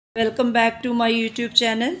Welcome back to my YouTube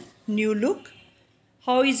channel, New Look.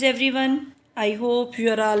 How is everyone? I hope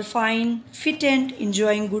you are all fine, fit and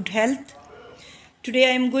enjoying good health. Today I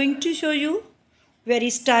am going to show you very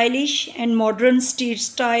stylish and modern street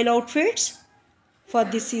style outfits for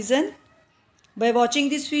this season. By watching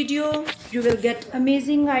this video, you will get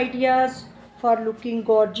amazing ideas for looking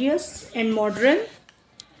gorgeous and modern.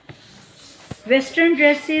 Western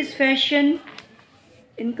dresses fashion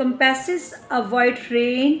encompasses a wide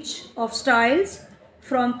range of styles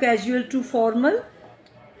from casual to formal.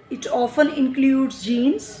 It often includes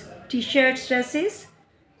jeans, t-shirts, dresses,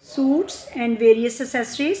 suits and various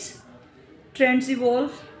accessories. Trends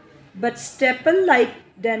evolve, but staples like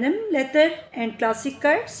denim, leather and classic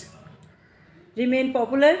cuts remain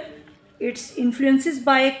popular. Its influences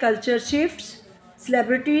by culture shifts,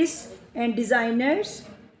 celebrities and designers,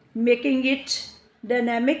 making it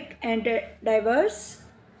dynamic and diverse.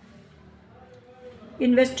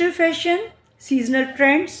 In Western fashion, seasonal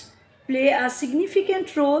trends play a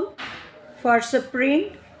significant role. For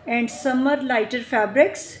spring and summer, lighter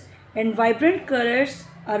fabrics and vibrant colors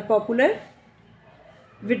are popular,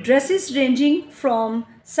 with dresses ranging from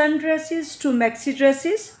sundresses to maxi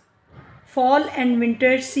dresses. Fall and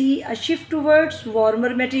winter see a shift towards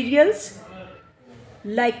warmer materials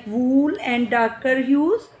like wool and darker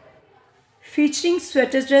hues, featuring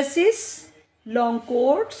sweater dresses, long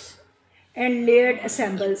coats, and layered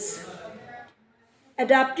ensembles.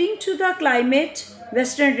 Adapting to the climate,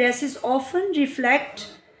 Western dresses often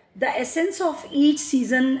reflect the essence of each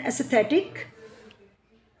season aesthetic.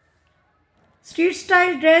 Street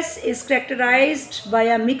style dress is characterized by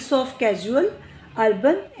a mix of casual,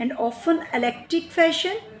 urban, and often eclectic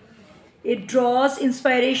fashion. It draws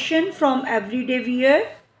inspiration from everyday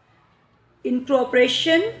wear,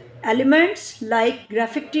 incorporation elements like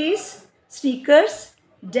graphic tees, sneakers,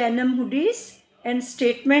 denim hoodies, and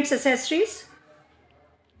statement accessories.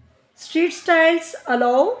 Street styles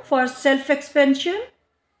allow for self-expression,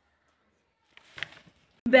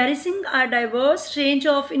 embracing a diverse range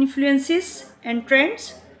of influences and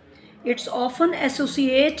trends. It's often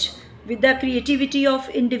associated with the creativity of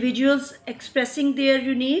individuals expressing their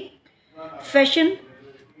unique fashion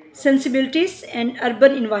sensibilities and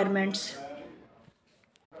urban environments.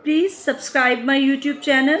 Please subscribe my YouTube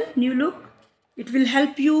channel, New Look. It will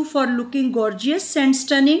help you for looking gorgeous and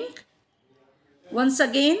stunning. Once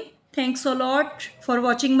again, thanks a lot for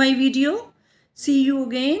watching my video. See you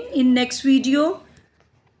again in next video.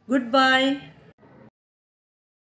 Goodbye.